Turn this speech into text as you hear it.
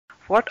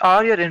what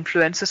are your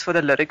influences for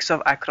the lyrics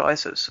of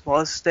Akroasis?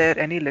 Was there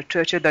any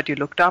literature that you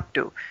looked up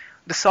to?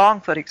 The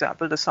song, for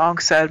example, the song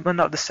Sermon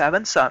of the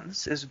Seven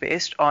Sons is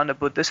based on a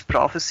Buddhist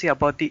prophecy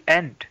about the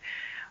end.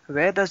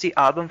 Where does the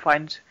album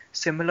find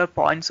similar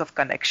points of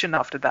connection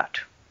after that?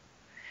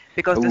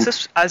 Because this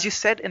is, as you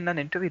said in an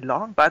interview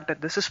long back, that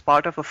this is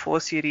part of a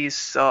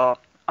 4-series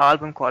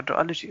album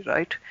quadrilogy,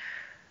 right?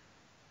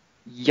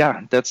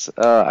 Yeah, that's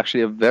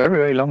actually a very,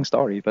 very long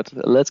story, but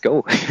let's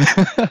go.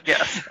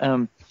 Yes.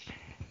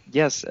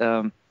 Yes,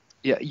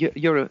 yeah,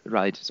 you're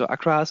right. So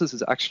Akroasis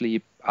is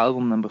actually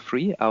album number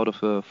 3 out of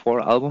a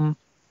 4-album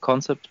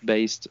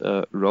concept-based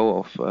row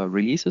of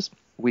releases.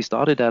 We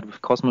started that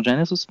with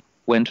Cosmogenesis,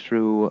 went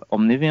through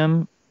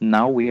Omnivium.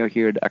 Now we are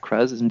here at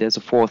Akroasis, and there's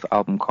a 4th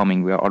album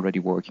coming we are already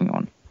working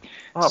on.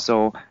 Oh.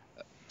 So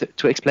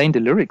to explain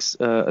the lyrics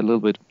a little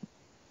bit,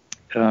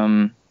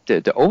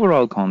 the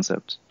overall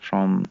concept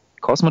from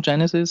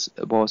Cosmogenesis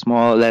was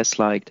more or less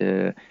like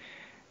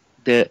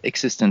the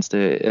existence,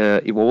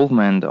 the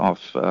evolvement of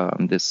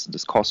this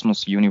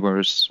cosmos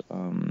universe,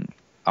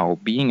 our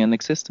being and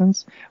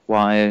existence,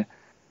 while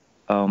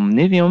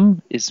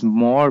Omnivium is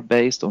more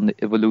based on the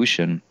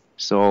evolution.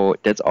 So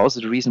that's also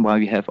the reason why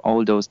we have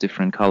all those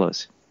different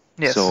colors.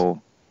 Yes.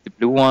 So the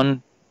blue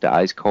one, the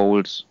ice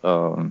cold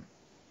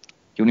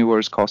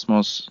universe,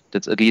 cosmos,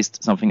 that's at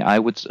least something I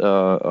would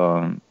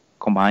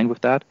combine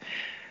with that.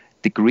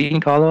 The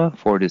green color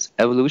for this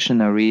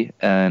evolutionary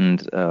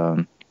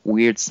and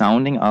weird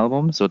sounding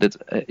album, so that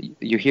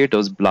you hear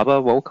those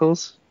blubber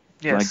vocals,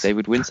 yes, like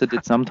David Winsor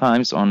did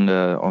sometimes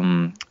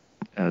on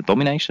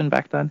Domination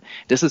back then.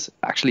 This is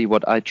actually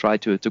what I try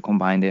to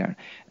combine there.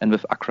 And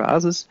with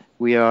Akroasis,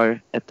 we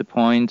are at the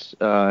point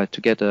to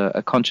get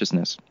a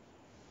consciousness.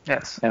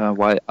 Yes.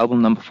 While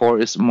album number 4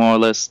 is more or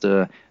less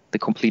the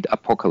complete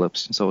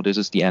apocalypse. So this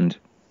is the end.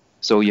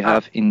 So you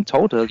have in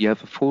total, you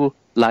have a full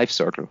life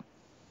circle.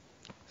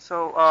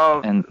 So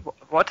and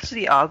what is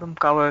the album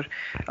cover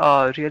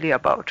really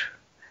about?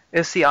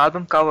 Is the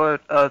album cover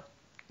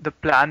the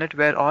planet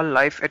where all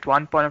life at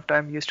one point of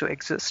time used to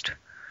exist?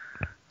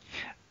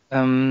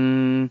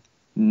 No,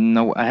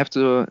 I have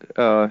to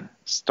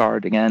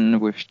start again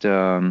with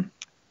the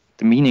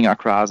meaning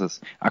Akroasis.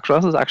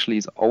 Akroasis actually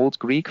is Old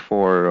Greek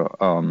for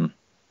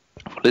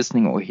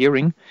listening or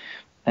hearing,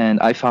 and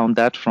I found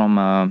that from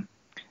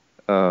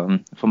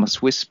a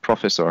Swiss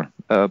professor,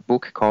 a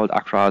book called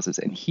Akroasis,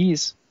 and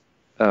he's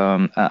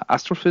an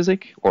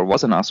astrophysic, or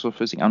was an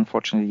astrophysic.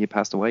 Unfortunately, he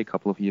passed away a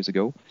couple of years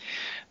ago,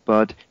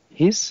 but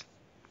his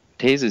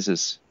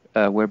theses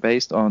were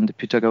based on the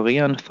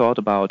Pythagorean thought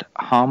about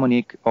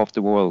harmony of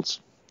the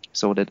worlds.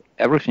 So that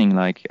everything,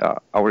 like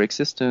our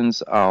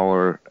existence,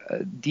 our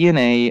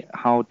DNA,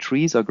 how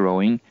trees are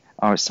growing,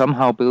 are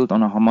somehow built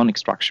on a harmonic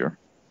structure.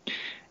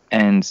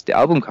 And the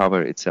album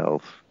cover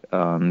itself,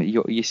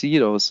 you see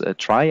those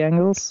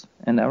triangles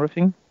and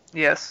everything?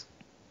 Yes.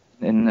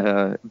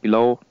 And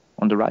below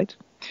on the right?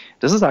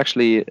 This is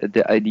actually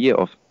the idea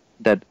of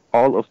that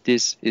all of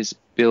this is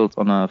built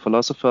on a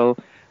philosophical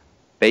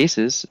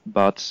basis,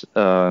 but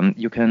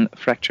you can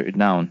fracture it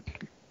down.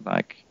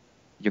 Like,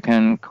 you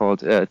can call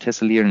it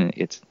Thessalian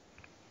it.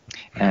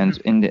 And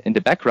in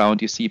the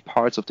background, you see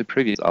parts of the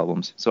previous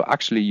albums. So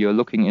actually, you're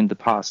looking in the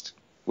past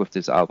with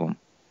this album.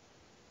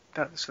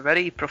 That's a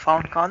very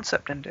profound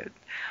concept indeed.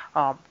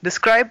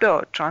 Describe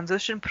the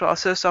transition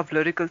process of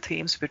lyrical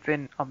themes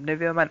between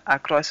Omnivium and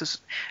Akroasis,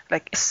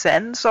 like a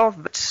sense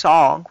of which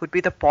song would be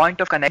the point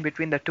of connection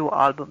between the two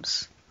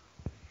albums.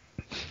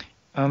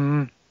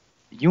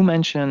 You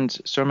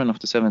mentioned Sermon of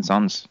the Seven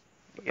Sons.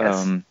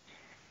 Yes.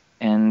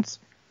 And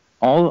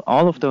all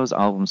of those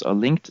albums are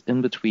linked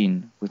in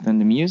between within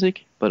the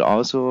music, but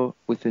also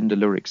within the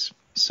lyrics.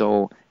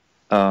 So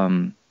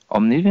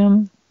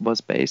Omnivium was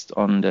based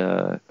on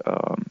the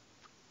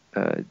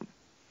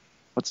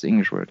what's the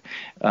English word?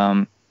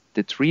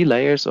 The 3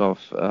 layers of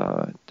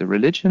the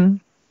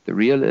religion, the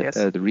real, yes,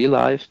 the real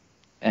life,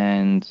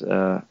 and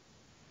the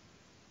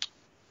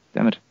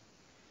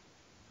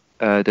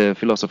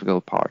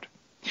philosophical part.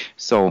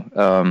 So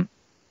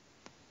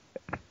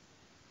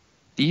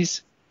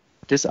this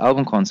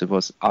album concept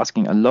was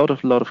asking a lot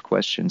of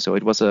questions. So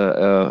it was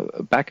a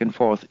back and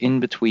forth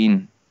in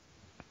between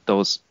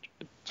those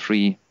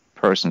 3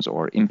 persons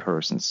or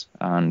impersons,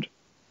 and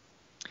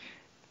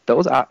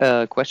those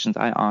questions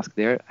I asked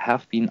there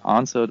have been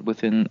answered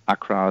within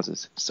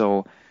Akroasis.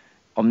 So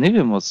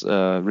Omnivium was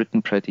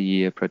written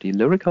pretty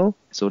lyrical.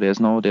 So there's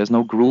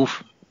no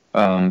groove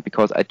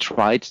because I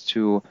tried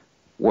to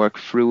work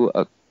through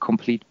a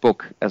complete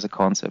book as a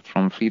concept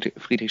from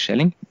Friedrich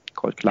Schelling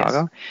called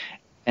Clara, yes,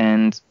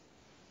 and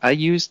I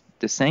used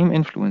the same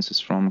influences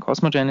from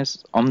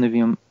Cosmogenesis,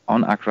 Omnivium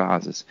on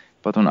Akroasis.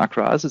 But on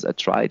Akroasis, I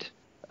tried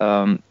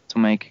to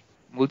make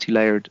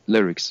multi-layered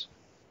lyrics.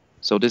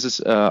 So this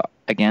is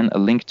again a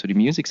link to the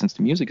music. Since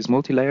the music is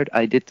multi-layered,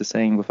 I did the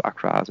same with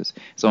Akroasis.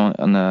 So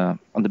on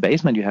the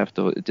basement, you have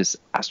this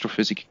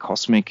astrophysic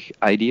cosmic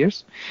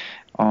ideas.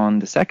 On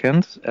the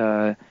second,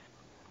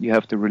 you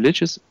have the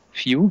religious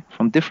view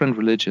from different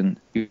religion.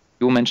 You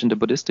you mentioned the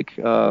Buddhistic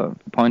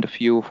point of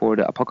view for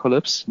the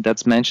apocalypse.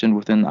 That's mentioned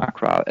within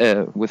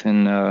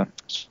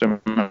Sermon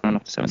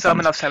of the Seven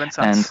Sermon Sons. of Seven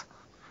Sons. And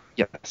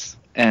yes,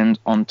 and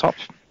on top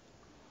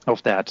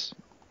of that,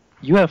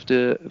 you have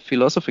the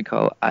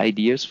philosophical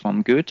ideas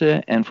from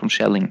Goethe and from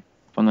Schelling,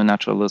 from the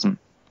naturalism.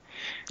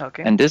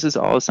 Okay. And this is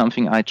all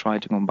something I try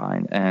to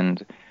combine.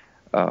 And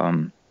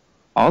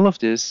all of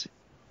these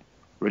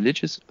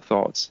religious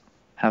thoughts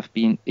have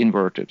been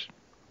inverted.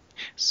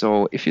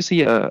 So if you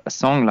see a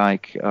song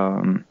like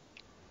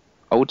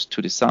Ode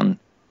to the Sun,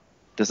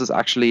 this is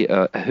actually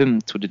a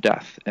hymn to the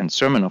death. And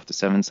Sermon of the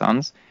Seven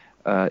Sons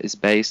is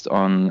based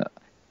on,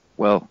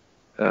 well,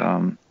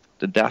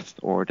 the death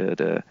or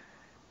the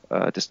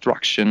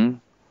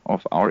destruction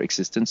of our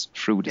existence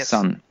through the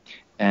sun.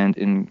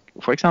 And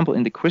for example,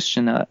 in the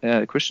Christian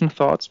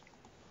thoughts,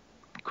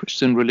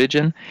 Christian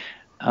religion,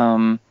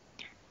 the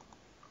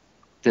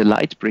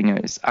light bringer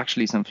is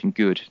actually something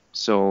good.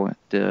 So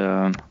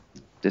the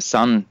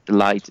sun, the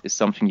light, is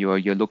something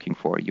you're looking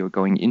for. You're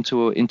going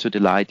into the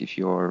light if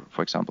you're,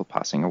 for example,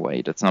 passing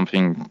away. That's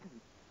something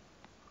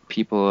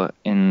people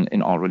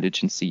in all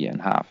religions see and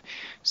have.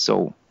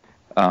 So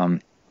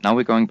now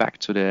we're going back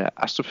to the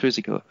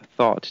astrophysical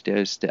thought.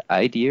 There's the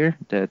idea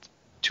that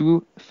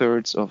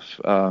 2/3 of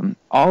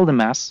all the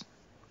mass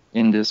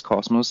in this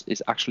cosmos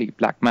is actually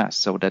black mass.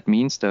 So that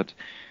means that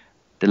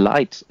the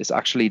light is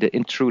actually the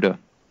intruder.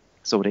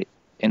 So the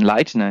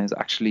enlightener is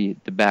actually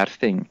the bad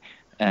thing.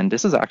 And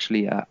this is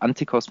actually an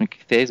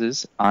anti-cosmic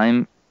thesis.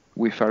 I'm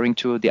referring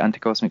to the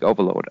anti-cosmic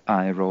overload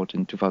I wrote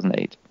in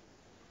 2008.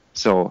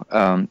 So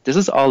this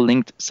is all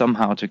linked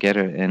somehow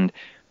together. And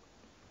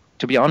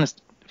to be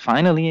honest,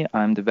 finally,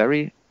 I'm the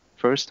very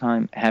first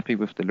time happy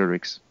with the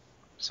lyrics.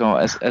 So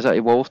as I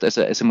evolved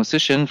as a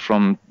musician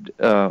from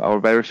our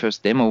very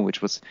first demo,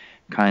 which was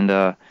kind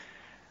of,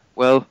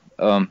 well,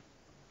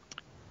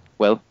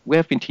 we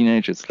have been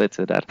teenagers, let's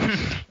say that.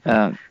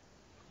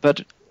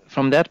 But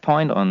from that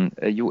point on,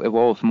 you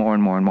evolve more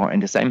and more and more,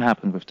 and the same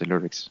happened with the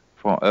lyrics.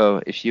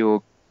 If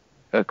you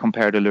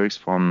compare the lyrics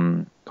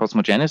from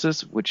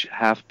Cosmogenesis, which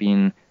have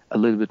been a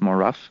little bit more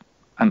rough,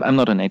 I'm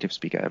not a native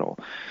speaker at all,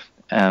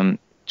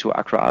 to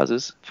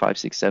Akroasis 5,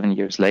 6, 7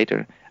 years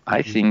later,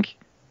 I think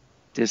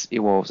this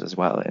evolves as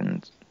well.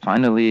 And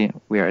finally,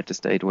 we are at the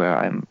state where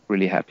I'm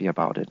really happy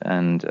about it,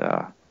 and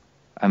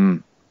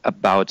I'm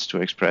about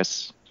to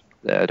express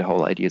the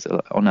whole ideas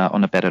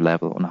on a better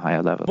level, on a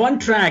higher level. One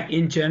track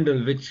in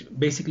general which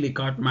basically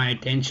caught my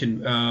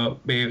attention,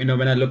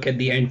 when I look at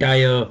the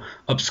entire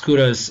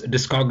Obscura's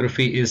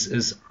discography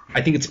is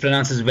I think it's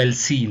pronounced as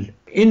Weltseele.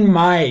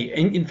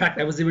 In fact,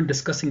 I was even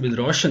discussing with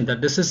Roshan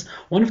that this is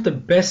one of the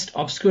best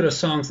Obscura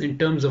songs in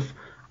terms of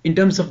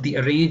the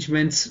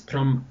arrangements,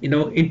 from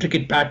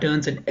intricate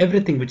patterns and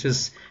everything which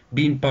has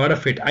been part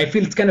of it. I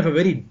feel it's kind of a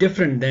very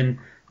different than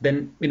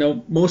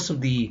most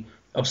of the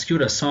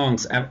Obscura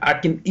songs. I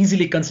can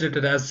easily consider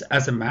it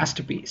as a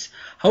masterpiece.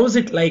 How is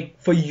it like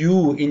for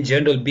you in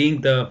general,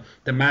 being the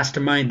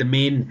mastermind, the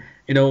main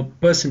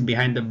person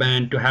behind the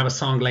band, to have a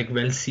song like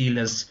Weltseele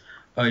as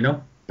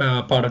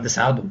part of this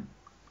album?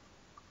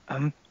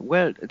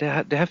 Well,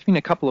 there have been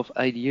a couple of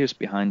ideas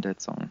behind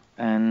that song,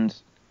 and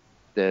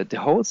the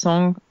whole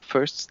song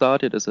first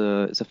started as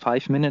a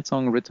 5-minute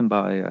song written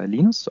by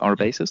Linus, our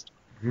bassist.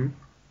 Mm-hmm.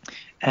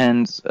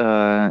 And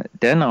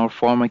then our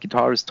former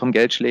guitarist Tom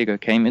Geldschläger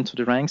came into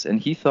the ranks,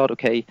 and he thought,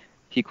 okay,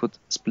 he could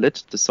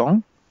split the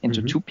song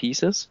into 2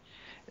 pieces.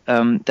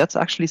 That's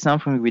actually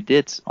something we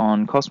did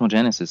on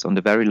Cosmogenesis, on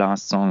the very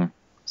last song,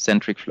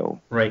 Centric Flow.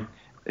 Right.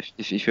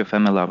 If you're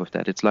familiar with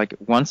that, it's like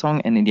one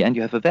song, and in the end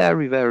you have a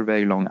very, very,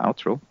 very long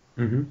outro.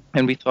 Mm-hmm.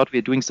 And we thought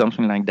we're doing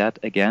something like that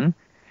again,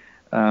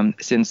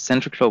 since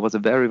Centric Flow was a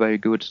very, very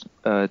good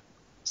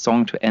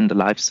song to end a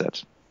live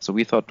set. So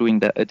we thought doing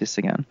this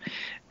again.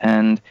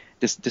 And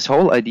this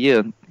whole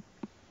idea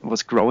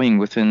was growing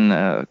within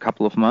a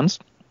couple of months.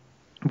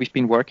 We've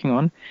been working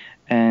on,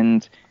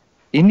 and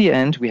in the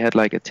end we had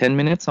like a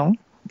 10-minute song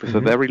with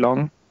a very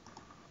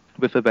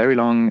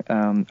long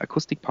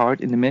acoustic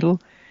part in the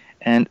middle,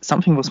 and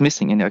something was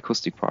missing in the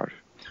acoustic part.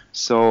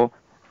 So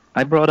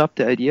I brought up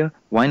the idea,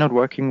 why not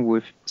working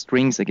with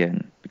strings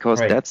again? Because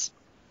that's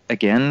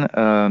again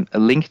a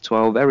link to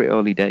our very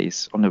early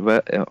days. On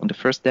the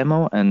first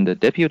demo and the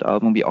debut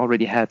album, we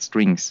already had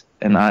strings,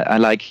 and I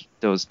like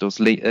those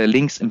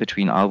links in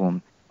between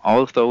album.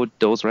 Although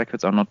those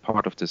records are not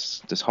part of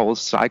this whole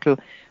cycle,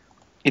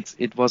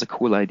 it was a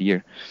cool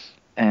idea,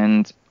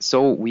 and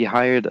so we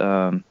hired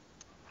a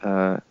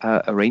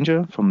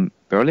arranger from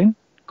Berlin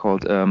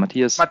called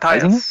Matthias.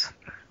 Matthias.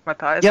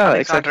 Yeah,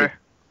 Alexander.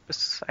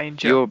 Exactly.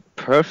 You're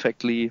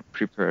perfectly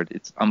prepared.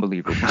 It's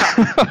unbelievable.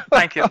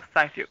 Thank you.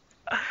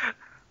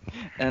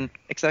 And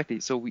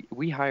exactly, so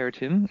we hired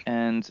him,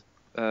 and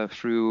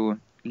through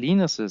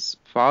Linus's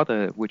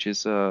father, which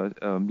is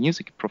a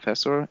music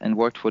professor and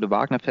worked for the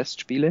Wagner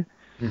Festspiele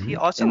he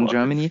also in worked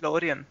Germany. With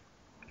Florian.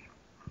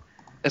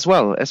 As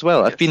well. Yes.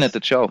 I've been at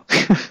the show.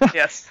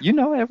 Yes. You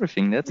know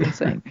everything. That's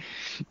insane.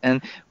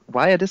 And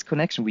via this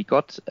connection, we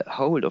got a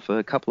hold of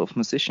a couple of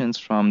musicians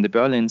from the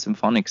Berlin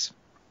Symphonics.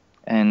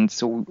 And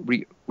so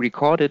we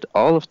recorded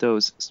all of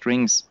those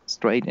strings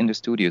straight in the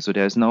studio. So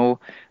there's no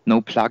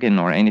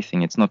plugin or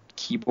anything. It's not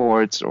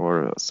keyboards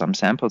or some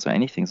samples or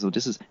anything. So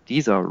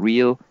these are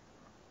real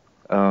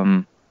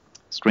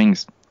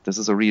strings. This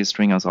is a real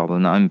string ensemble.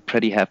 And I'm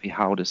pretty happy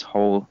how this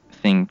whole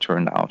thing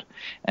turned out.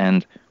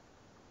 And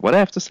what I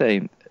have to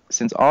say,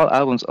 since all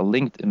albums are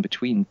linked in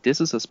between, this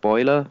is a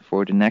spoiler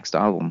for the next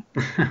album.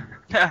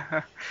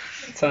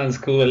 Sounds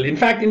cool. In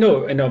fact,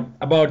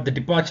 about the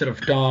departure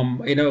of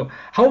Tom,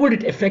 how would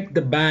it affect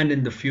the band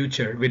in the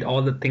future with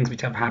all the things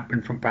which have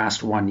happened from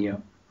past 1 year?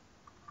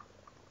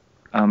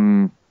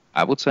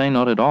 I would say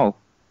not at all.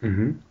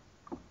 Mm-hmm.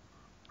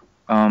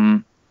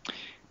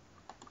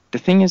 The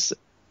thing is,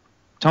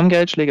 Tom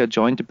Geldschläger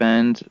joined the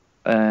band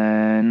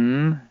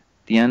in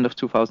the end of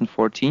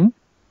 2014.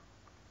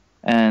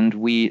 And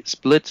we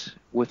split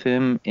with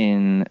him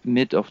in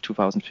mid of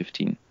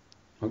 2015.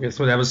 Okay,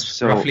 so that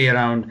was roughly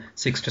around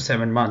 6 to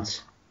 7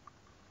 months.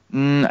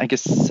 I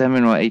guess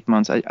 7 or 8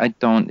 months. I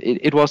don't.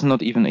 It was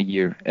not even a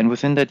year. And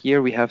within that year,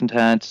 we haven't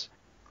had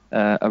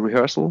a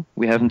rehearsal.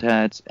 We haven't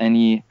had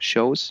any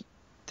shows.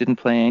 Didn't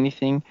play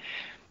anything.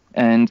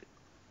 And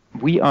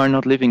we are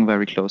not living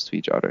very close to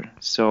each other.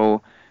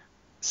 So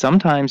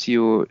sometimes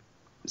you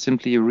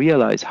simply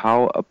realize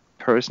how a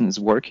person is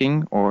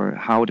working or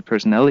how the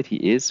personality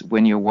is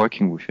when you're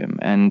working with him.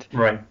 And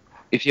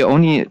if you're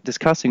only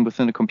discussing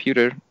within a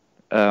computer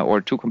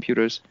or two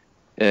computers,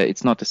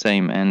 it's not the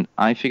same. And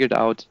I figured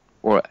out,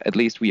 or at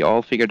least we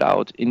all figured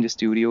out in the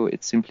studio,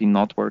 it's simply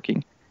not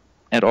working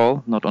at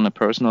all, not on a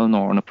personal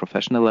nor on a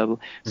professional level.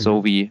 Mm-hmm. So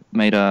we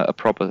made a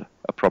proper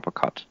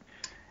cut.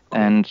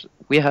 And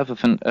we have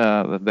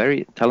a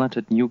very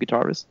talented new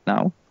guitarist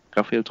now,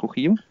 Rafael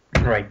Trujillo.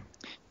 Right.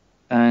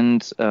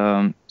 And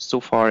so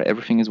far,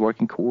 everything is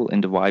working cool,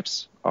 and the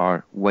vibes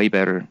are way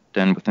better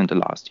than within the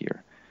last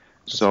year.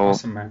 That's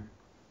awesome, man.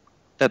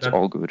 That's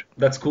all good.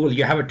 That's cool.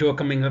 You have a tour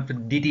coming up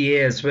with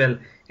DTA as well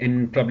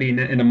in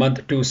a month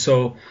or two.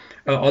 So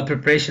all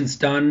preparations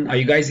done. Are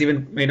you guys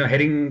even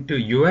heading to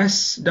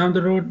US down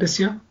the road this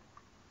year?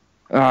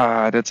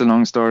 That's a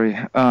long story.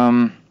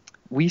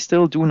 We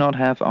still do not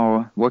have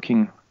our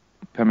working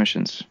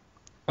permissions.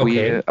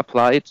 Okay. We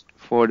applied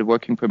for the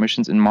working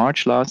permissions in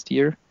March last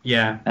year.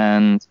 Yeah.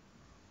 And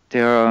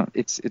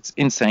it's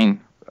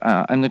insane.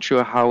 I'm not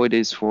sure how it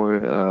is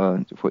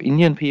for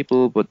Indian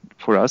people, but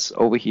for us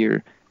over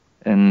here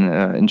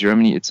in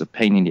Germany, it's a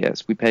pain in the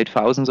ass. We paid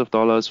thousands of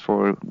dollars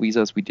for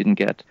visas we didn't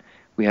get.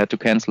 We had to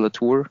cancel a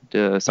tour,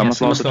 the Summer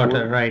Slaughter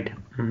tour. Right.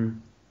 Mm-hmm.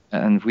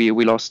 And we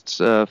lost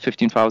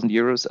 15,000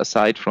 euros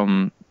aside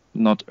from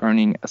not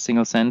earning a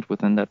single cent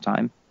within that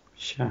time.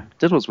 Sure.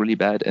 That was really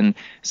bad. And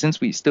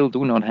since we still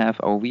do not have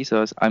our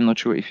visas, I'm not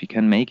sure if we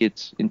can make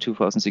it in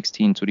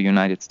 2016 to the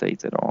United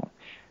States at all.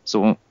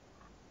 So,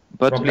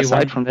 but probably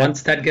aside from that,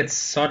 once that gets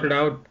sorted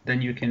out,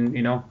 then you can,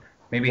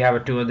 maybe have a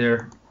tour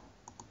there.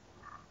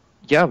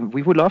 Yeah,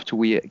 we would love to.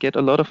 We get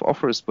a lot of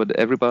offers, but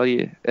every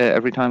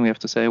time we have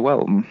to say,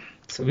 well,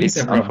 it's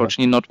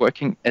unfortunately not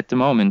working at the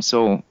moment.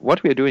 So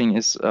what we are doing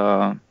is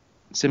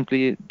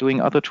simply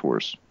doing other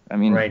tours. I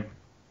mean, right.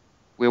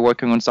 We're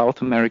working on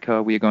South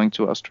America. We are going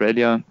to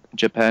Australia,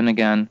 Japan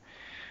again,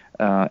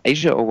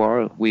 Asia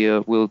overall. We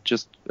will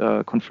just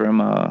confirm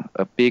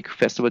a big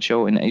festival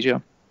show in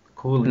Asia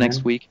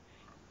next week.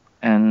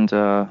 And,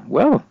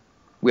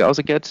 we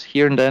also get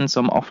here and then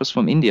some offers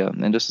from India,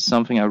 and this is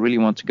something I really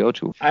want to go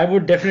to. I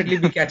would definitely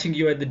be catching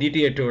you at the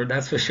DTA tour,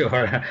 that's for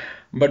sure.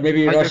 But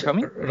maybe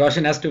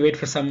Roshan has to wait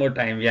for some more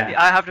time. Yeah,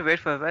 I have to wait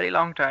for a very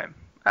long time.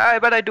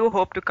 But I do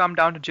hope to come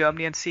down to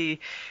Germany and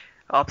see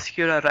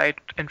Obscura right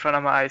in front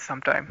of my eyes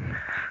sometime.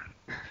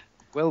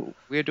 Well,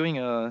 we're doing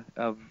a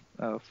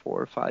 4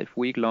 or 5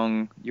 week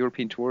long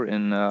European tour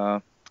in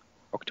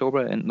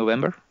October and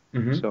November.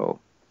 Mm-hmm. So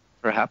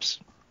perhaps.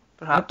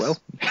 Well,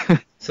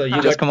 so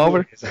you just come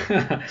over.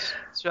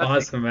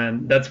 Awesome,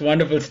 man. That's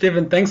wonderful.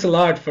 Steffen, thanks a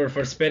lot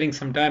for spending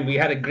some time. We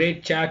had a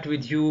great chat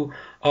with you.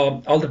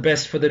 All the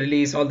best for the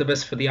release. All the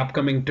best for the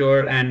upcoming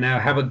tour, and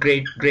have a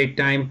great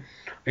time.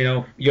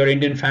 Your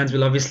Indian fans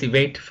will obviously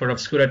wait for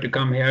Obscura to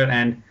come here.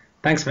 And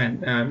thanks,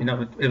 man.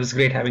 It was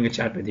great having a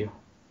chat with you.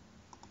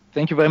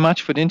 Thank you very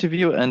much for the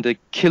interview and the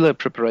killer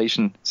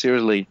preparation.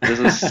 Seriously, this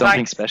is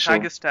something special.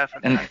 Thank you,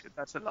 Steffen. Thank you.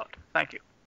 That's a lot. Thank you.